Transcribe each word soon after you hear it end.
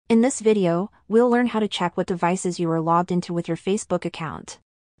In this video, we'll learn how to check what devices you are logged into with your Facebook account.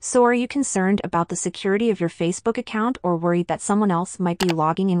 So are you concerned about the security of your Facebook account or worried that someone else might be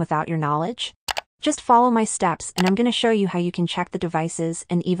logging in without your knowledge? Just follow my steps and I'm going to show you how you can check the devices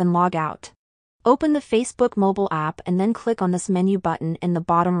and even log out. Open the Facebook mobile app and then click on this menu button in the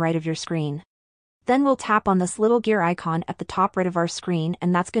bottom right of your screen. Then we'll tap on this little gear icon at the top right of our screen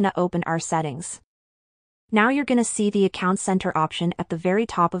and that's going to open our settings. Now you're going to see the Account Center option at the very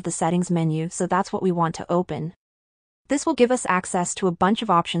top of the settings menu, so that's what we want to open. This will give us access to a bunch of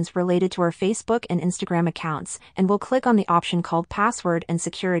options related to our Facebook and Instagram accounts, and we'll click on the option called Password and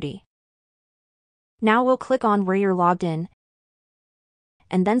Security. Now we'll click on where you're logged in,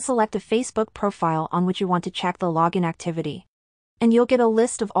 and then select a Facebook profile on which you want to check the login activity. And you'll get a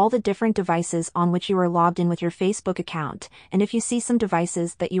list of all the different devices on which you are logged in with your Facebook account, and if you see some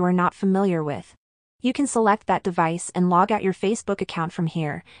devices that you are not familiar with, you can select that device and log out your Facebook account from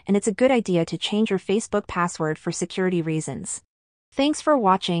here, and it's a good idea to change your Facebook password for security reasons. Thanks for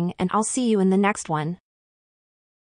watching, and I'll see you in the next one.